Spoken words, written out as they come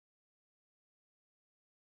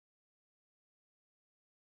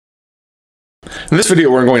In this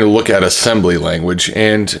video, we're going to look at assembly language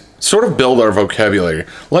and sort of build our vocabulary.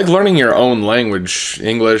 Like learning your own language,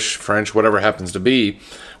 English, French, whatever happens to be,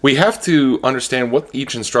 we have to understand what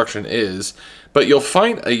each instruction is, but you'll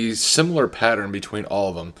find a similar pattern between all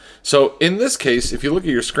of them. So in this case, if you look at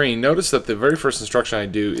your screen, notice that the very first instruction I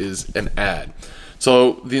do is an add.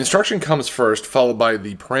 So the instruction comes first, followed by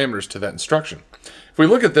the parameters to that instruction. If we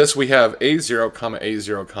look at this, we have A0,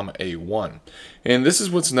 A0, A1. And this is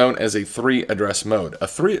what's known as a 3-address mode. A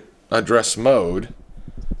 3-address mode,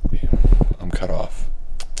 I'm cut off.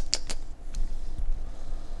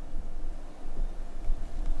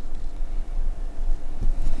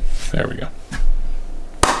 There we go.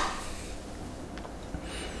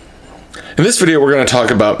 In this video, we're going to talk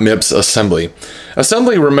about MIPS assembly.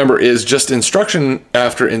 Assembly, remember, is just instruction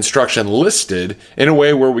after instruction listed in a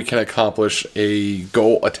way where we can accomplish a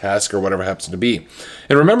goal, a task, or whatever happens to be.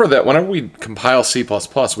 And remember that whenever we compile C++,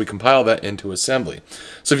 we compile that into assembly.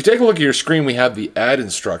 So if you take a look at your screen, we have the add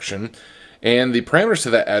instruction, and the parameters to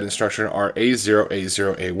that add instruction are A0,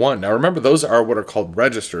 A0, A1. Now remember, those are what are called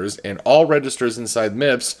registers, and all registers inside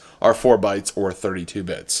MIPS are 4 bytes or 32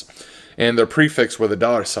 bits. And they're prefixed with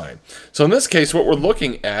a $sign. So in this case, what we're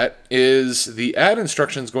looking at is the add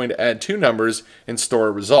instruction is going to add 2 numbers and store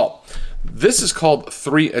a result. This is called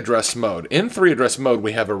 3-address mode. In 3-address mode,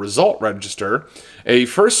 we have a result register, a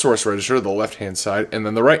first source register, the left-hand side, and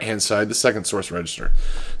then the right-hand side, the second source register.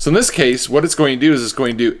 So in this case, what it's going to do is it's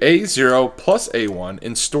going to do A0 plus A1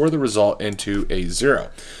 and store the result into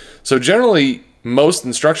A0. So generally, most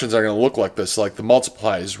instructions are going to look like this, like the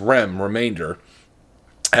multiplies, rem, remainder,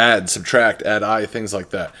 add, subtract, add I, things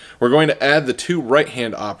like that. We're going to add the 2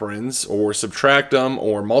 right-hand operands, or subtract them,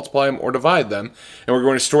 or multiply them, or divide them, and we're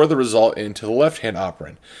going to store the result into the left-hand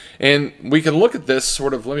operand. And we can look at this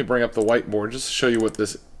sort of, let me bring up the whiteboard just to show you what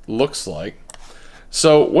this looks like.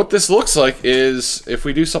 So what this looks like is, if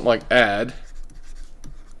we do something like add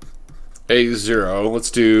A0, let's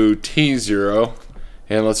do T0,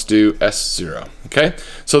 and let's do S0, okay?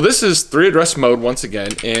 So this is 3-address mode once again,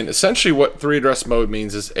 and essentially what 3-address mode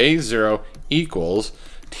means is A0 equals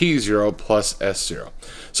T0 plus S0.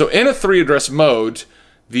 So in a 3-address mode,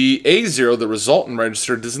 the A0, the resultant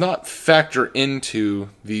register, does not factor into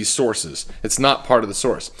these sources. It's not part of the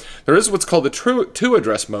source. There is what's called the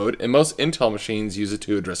 2-address mode, and most Intel machines use a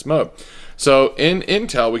 2-address mode. So in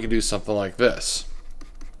Intel, we can do something like this.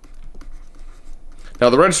 Now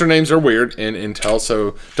the register names are weird in Intel,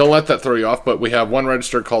 so don't let that throw you off, but we have one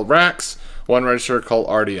register called RAX, one register called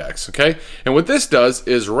RDX, okay? And what this does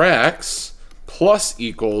is RAX plus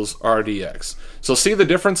equals RDX. So see the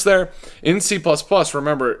difference there? In C++,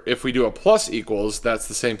 remember, if we do a plus equals, that's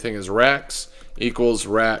the same thing as RAX equals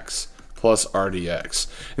RAX plus RDX.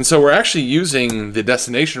 And so we're actually using the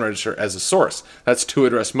destination register as a source. That's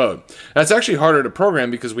 2-address mode. That's actually harder to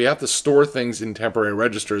program because we have to store things in temporary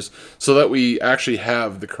registers so that we actually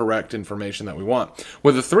have the correct information that we want.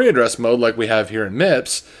 With a 3-address mode like we have here in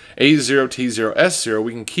MIPS, A0, T0, S0,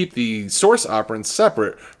 we can keep the source operand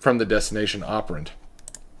separate from the destination operand.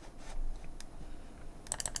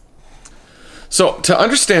 So to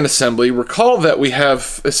understand assembly, recall that we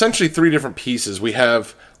have essentially 3 different pieces. We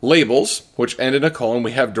have labels, which end in a colon.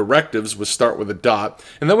 We have directives, which start with a dot.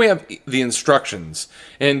 And then we have the instructions.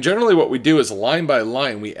 And generally what we do is line by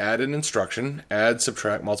line, we add an instruction, add,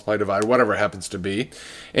 subtract, multiply, divide, whatever it happens to be.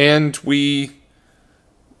 And we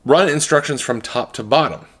run instructions from top to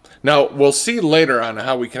bottom. Now, we'll see later on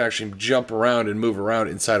how we can actually jump around and move around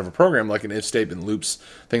inside of a program, like an if statement, loops,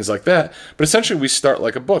 things like that. But essentially, we start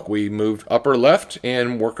like a book. We move upper left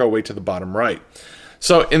and work our way to the bottom right.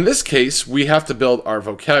 So in this case, we have to build our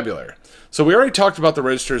vocabulary. So we already talked about the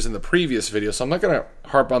registers in the previous video, so I'm not going to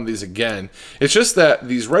harp on these again. It's just that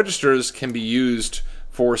these registers can be used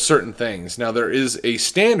for certain things. Now there is a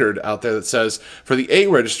standard out there that says for the A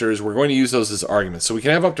registers, we're going to use those as arguments. So we can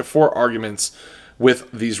have up to 4 arguments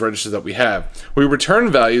with these registers that we have. We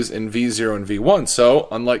return values in V0 and V1, so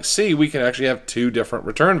unlike C, we can actually have 2 different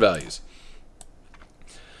return values.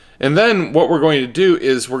 And then what we're going to do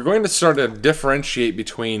is we're going to start to differentiate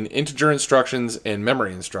between integer instructions and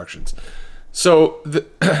memory instructions. So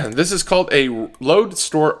this is called a load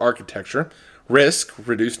store architecture, RISC,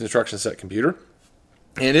 reduced instruction set computer.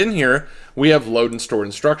 And in here, we have load and store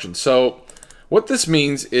instructions. So what this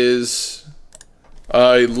means is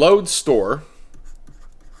a load store.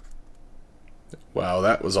 Wow,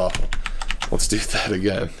 that was awful. Let's do that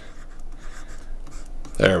again.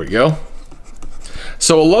 There we go.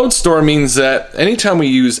 So a load store means that anytime we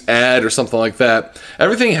use add or something like that,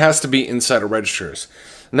 everything has to be inside of registers.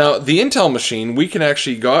 Now, the Intel machine, we can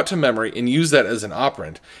actually go out to memory and use that as an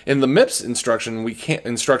operand. In the MIPS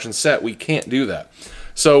instruction set, we can't do that.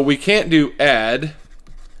 So we can't do add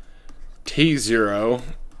T0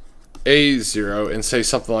 A0 and say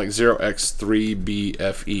something like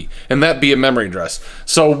 0x3BFE, and that be a memory address.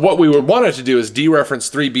 So what we would want it to do is dereference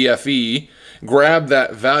 3BFE, grab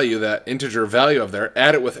that value, that integer value of there,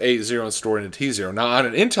 add it with A0 and store it into T0. Now on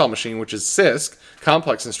an Intel machine, which is CISC,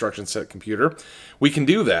 complex instruction set computer, we can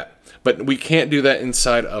do that, but we can't do that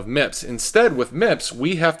inside of MIPS. Instead, with MIPS,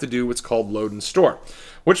 we have to do what's called load and store,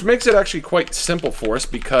 which makes it actually quite simple for us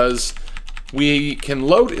because we can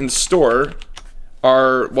load and store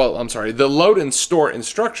the load and store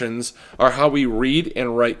instructions are how we read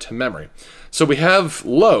and write to memory. So we have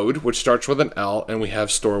load, which starts with an L, and we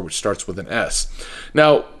have store, which starts with an S.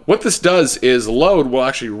 Now, what this does is load will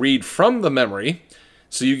actually read from the memory.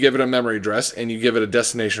 So you give it a memory address and you give it a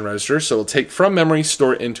destination register. So it'll take from memory,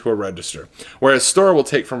 store it into a register. Whereas store will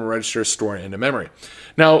take from a register, store it into memory.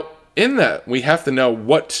 Now, in that, we have to know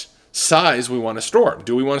what size we want to store.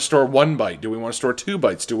 Do we want to store 1 byte? Do we want to store 2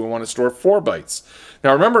 bytes? Do we want to store 4 bytes?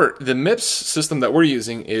 Now remember, the MIPS system that we're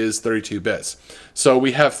using is 32 bits. So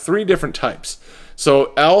we have 3 different types.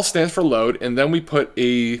 So L stands for load, and then we put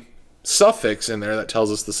a suffix in there that tells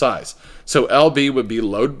us the size. So LB would be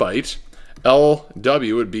load byte.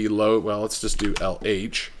 LW would be load, well, let's just do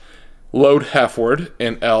LH. Load half word,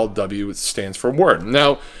 and LW stands for word.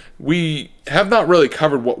 Now, we have not really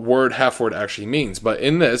covered what word half word actually means, but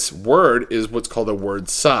in this, word is what's called a word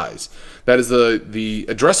size. That is the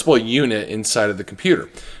addressable unit inside of the computer.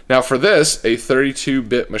 Now for this, a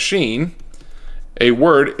 32-bit machine, a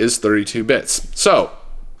word is 32 bits. So,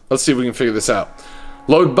 let's see if we can figure this out.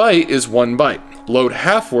 Load byte is 1 byte. Load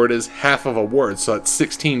half word is half of a word, so that's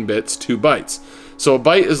 16 bits, 2 bytes. So a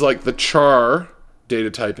byte is like the char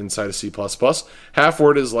data type inside of C++. Half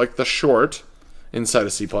word is like the short inside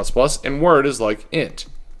of C++, and word is like int.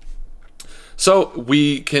 So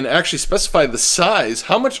we can actually specify the size,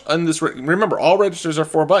 how much on this, remember all registers are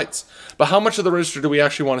 4 bytes, but how much of the register do we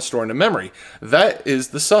actually want to store into memory? That is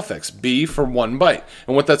the suffix, B for 1 byte.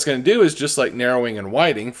 And what that's going to do is just like narrowing and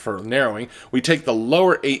widening, for narrowing, we take the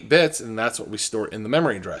lower 8 bits and that's what we store in the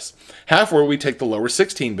memory address. Half word, we take the lower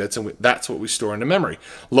 16 bits and that's what we store into memory.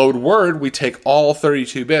 Load word, we take all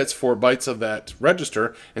 32 bits, 4 bytes of that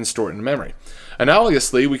register, and store it in memory.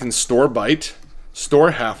 Analogously, we can store byte,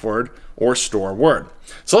 store half word, or store word.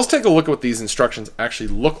 So let's take a look at what these instructions actually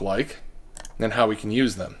look like and how we can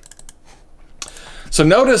use them. So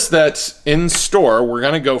notice that in store, we're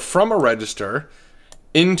going to go from a register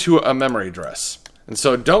into a memory address. And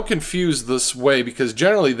so don't confuse this way because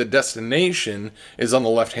generally the destination is on the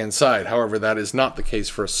left-hand side. However, that is not the case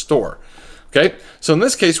for a store. Okay, so in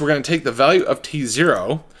this case, we're going to take the value of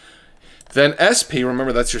T0. Then SP,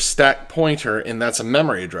 remember that's your stack pointer, and that's a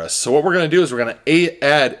memory address. So what we're going to do is we're going to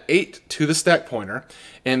add 8 to the stack pointer,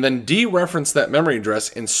 and then dereference that memory address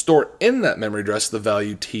and store in that memory address the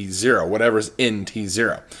value T0, whatever's in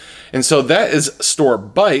T0. And so that is store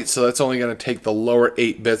byte, so that's only going to take the lower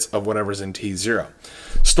 8 bits of whatever's in T0.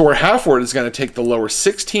 Store half word is going to take the lower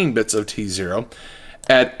 16 bits of T0,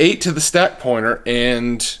 add 8 to the stack pointer,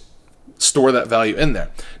 and store that value in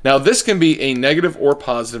there. Now this can be a negative or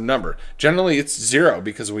positive number. Generally it's 0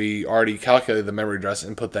 because we already calculated the memory address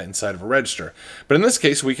and put that inside of a register. But in this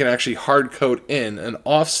case we can actually hard code in an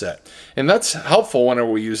offset, and that's helpful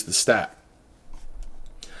whenever we use the stack.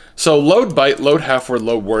 So load byte, load half word,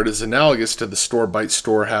 load word is analogous to the store byte,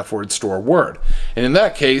 store half word, store word. And in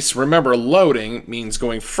that case, remember loading means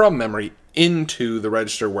going from memory into the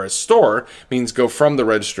register, whereas store means go from the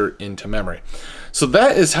register into memory. So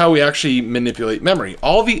that is how we actually manipulate memory.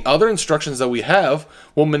 All the other instructions that we have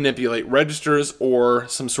will manipulate registers or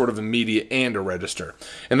some sort of immediate and a register.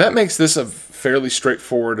 And that makes this a fairly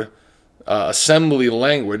straightforward assembly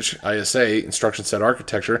language, ISA, instruction set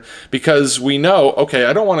architecture, because we know, okay,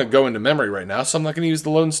 I don't want to go into memory right now, so I'm not going to use the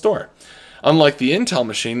load and store. Unlike the Intel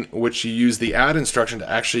machine, which you use the add instruction to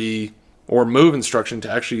actually, or move instruction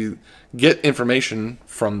to actually get information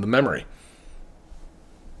from the memory.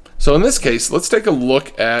 So in this case, let's take a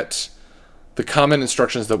look at the common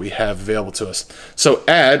instructions that we have available to us. So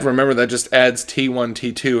add, remember that just adds T1,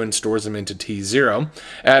 T2 and stores them into T0.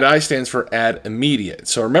 Add I stands for add immediate.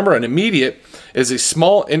 So remember, an immediate is a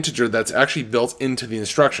small integer that's actually built into the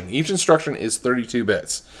instruction. Each instruction is 32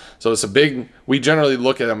 bits. So it's a big, we generally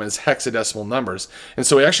look at them as hexadecimal numbers. And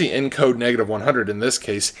so we actually encode -100 in this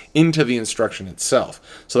case into the instruction itself.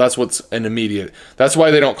 So that's what's an immediate. That's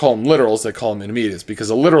why they don't call them literals, they call them intermediates,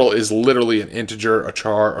 because a literal is literally an integer, a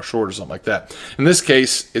char, a short, or something like that. that. In this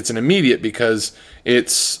case, it's an immediate because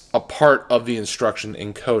it's a part of the instruction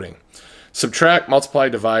encoding. Subtract, multiply,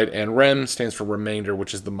 divide, and rem stands for remainder,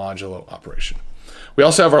 which is the modulo operation. We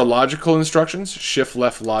also have our logical instructions, shift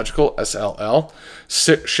left logical, SLL.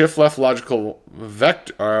 Shift left logical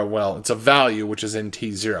vector, well, it's a value which is in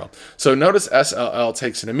T0. So notice SLL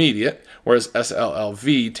takes an immediate, whereas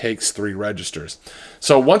SLLV takes 3 registers.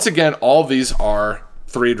 So once again, all these are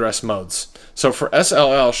 3 address modes. So for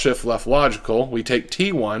SLL shift left logical, we take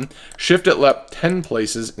T1, shift it left 10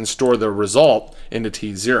 places, and store the result into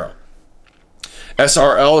T0.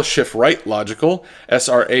 SRL is shift right logical,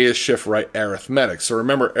 SRA is shift right arithmetic. So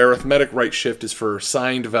remember, arithmetic right shift is for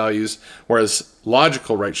signed values, whereas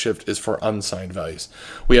logical right shift is for unsigned values.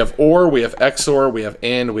 We have OR, we have XOR, we have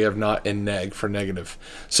AND, we have NOT, and neg for negative.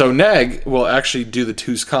 So neg will actually do the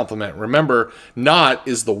 2's complement. Remember, NOT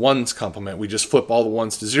is the 1's complement. We just flip all the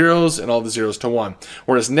 1's to 0s and all the 0s to 1.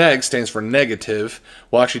 Whereas neg stands for negative,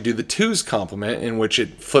 will actually do the 2's complement, in which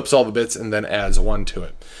it flips all the bits and then adds 1 to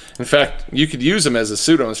it. In fact, you could use them as a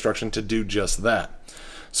pseudo instruction to do just that.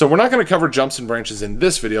 So we're not going to cover jumps and branches in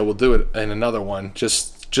this video. We'll do it in another one,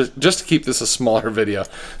 just to keep this a smaller video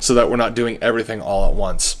so that we're not doing everything all at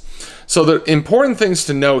once. So the important things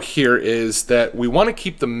to know here is that we want to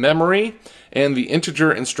keep the memory and the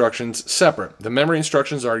integer instructions separate. The memory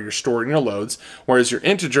instructions are your store and your loads, whereas your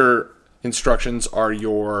integer instructions are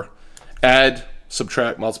your add,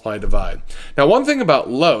 subtract, multiply, divide. Now, one thing about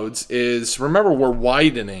loads is, remember, we're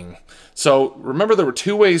widening. So remember, there were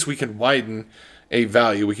 2 ways we could widen a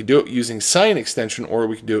value. We could do it using sign extension, or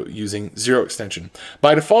we could do it using 0 extension.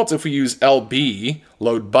 By default, if we use LB,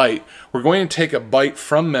 load byte, we're going to take a byte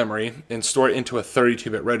from memory and store it into a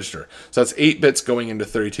 32-bit register. So that's 8 bits going into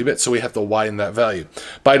 32 bits, so we have to widen that value.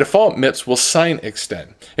 By default, MIPS will sign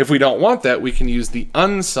extend. If we don't want that, we can use the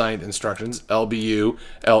unsigned instructions, LBU,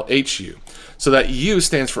 LHU. So that U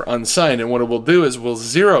stands for unsigned, and what it will do is we'll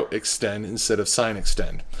 0 extend instead of sign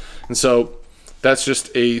extend. And so that's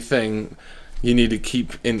just a thing you need to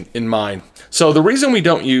keep in mind. So the reason we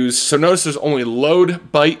don't use, so notice there's only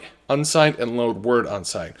load byte unsigned and load word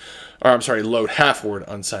unsigned. Or I'm sorry, load half word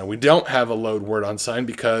unsigned. We don't have a load word unsigned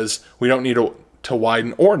because we don't need to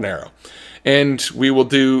widen or narrow. And we will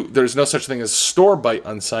do, there's no such thing as store byte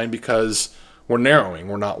unsigned because we're narrowing,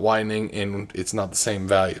 we're not widening, and it's not the same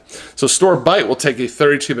value. So store byte will take a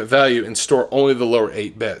 32-bit value and store only the lower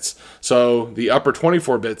 8 bits. So the upper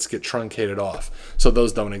 24 bits get truncated off. So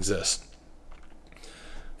those don't exist.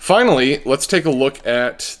 Finally, let's take a look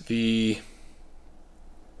at the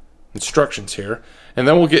instructions here, and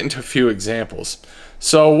then we'll get into a few examples.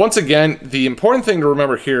 So once again, the important thing to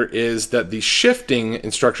remember here is that the shifting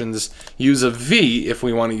instructions use a V if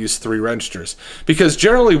we want to use 3 registers, because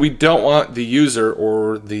generally we don't want the user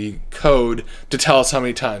or the code to tell us how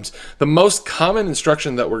many times. The most common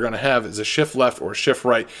instruction that we're going to have is a shift left or a shift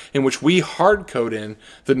right, in which we hard code in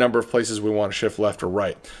the number of places we want to shift left or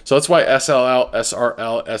right. So that's why SLL,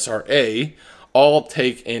 SRL, SRA all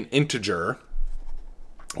take an integer,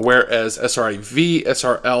 whereas SRIV,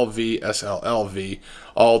 SRLV, SLLV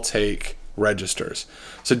all take registers.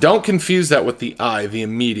 So don't confuse that with the I, the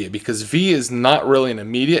immediate, because V is not really an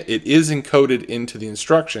immediate. It is encoded into the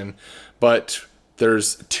instruction, but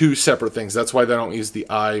there's 2 separate things. That's why they don't use the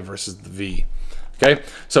I versus the V. Okay,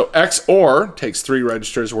 so XOR takes 3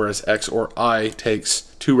 registers, whereas XOR I takes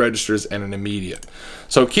 2 registers and an immediate.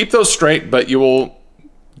 So keep those straight, but you will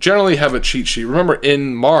generally have a cheat sheet. Remember,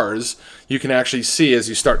 in Mars, you can actually see as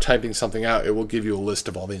you start typing something out, it will give you a list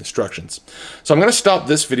of all the instructions. So I'm going to stop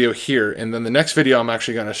this video here, and then the next video I'm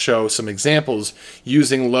actually going to show some examples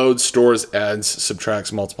using loads, stores, adds,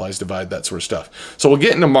 subtracts, multiplies, divide, that sort of stuff. So we'll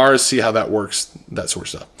get into Mars, see how that works, that sort of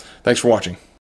stuff. Thanks for watching.